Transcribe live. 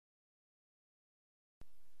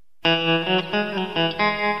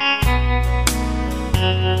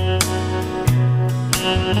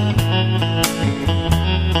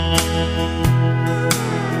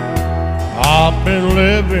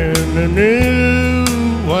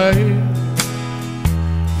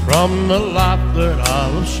from the life that I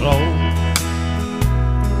was sold.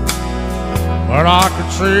 But I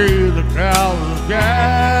could see the cows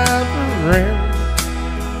gathering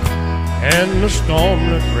and the storm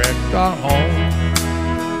that wrecked our home.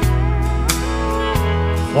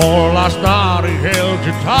 For last night he held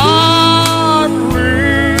you tightly,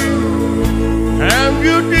 and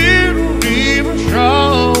you didn't even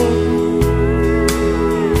show.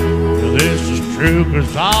 This is true,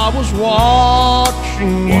 'cause I was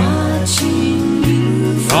watching you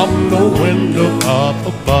from the window up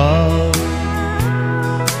above.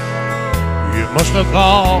 You must have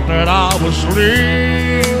thought that I was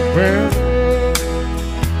sleeping,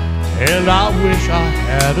 and I wish I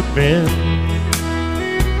had been.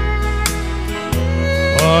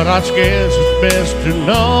 But I guess it's best to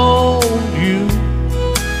know you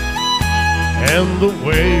and the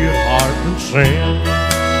way your heart can sing.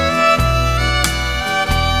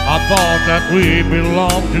 I thought that we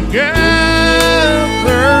belonged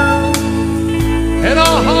together, and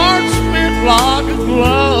our hearts beat like a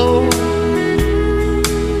glove.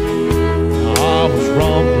 I was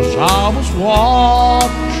wrong, 'cause I was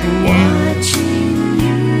watching you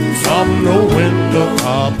from the window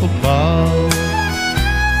up above.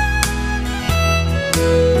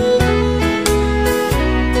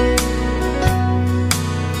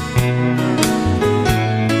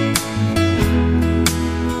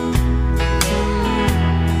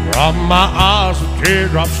 From my eyes the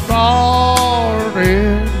teardrops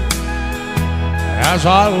started as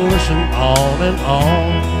I listened on and on.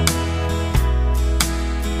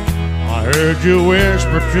 I heard you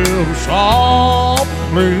whisper to him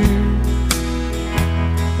softly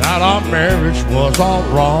that our marriage was all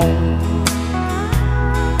wrong.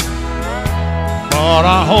 But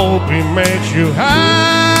I hope he makes you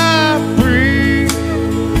happy,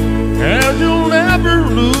 and you'll never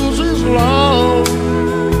lose his love.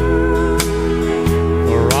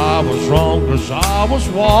 I was wrong, 'cause I was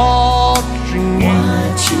watching you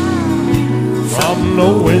from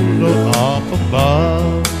the window up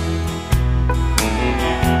above.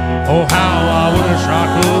 Oh, how I wish I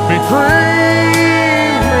could be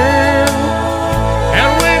dreaming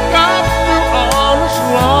and wake up to honest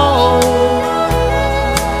love.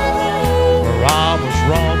 For I was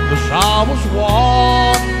wrong, 'cause I was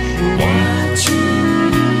watching you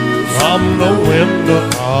from the window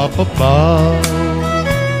up above.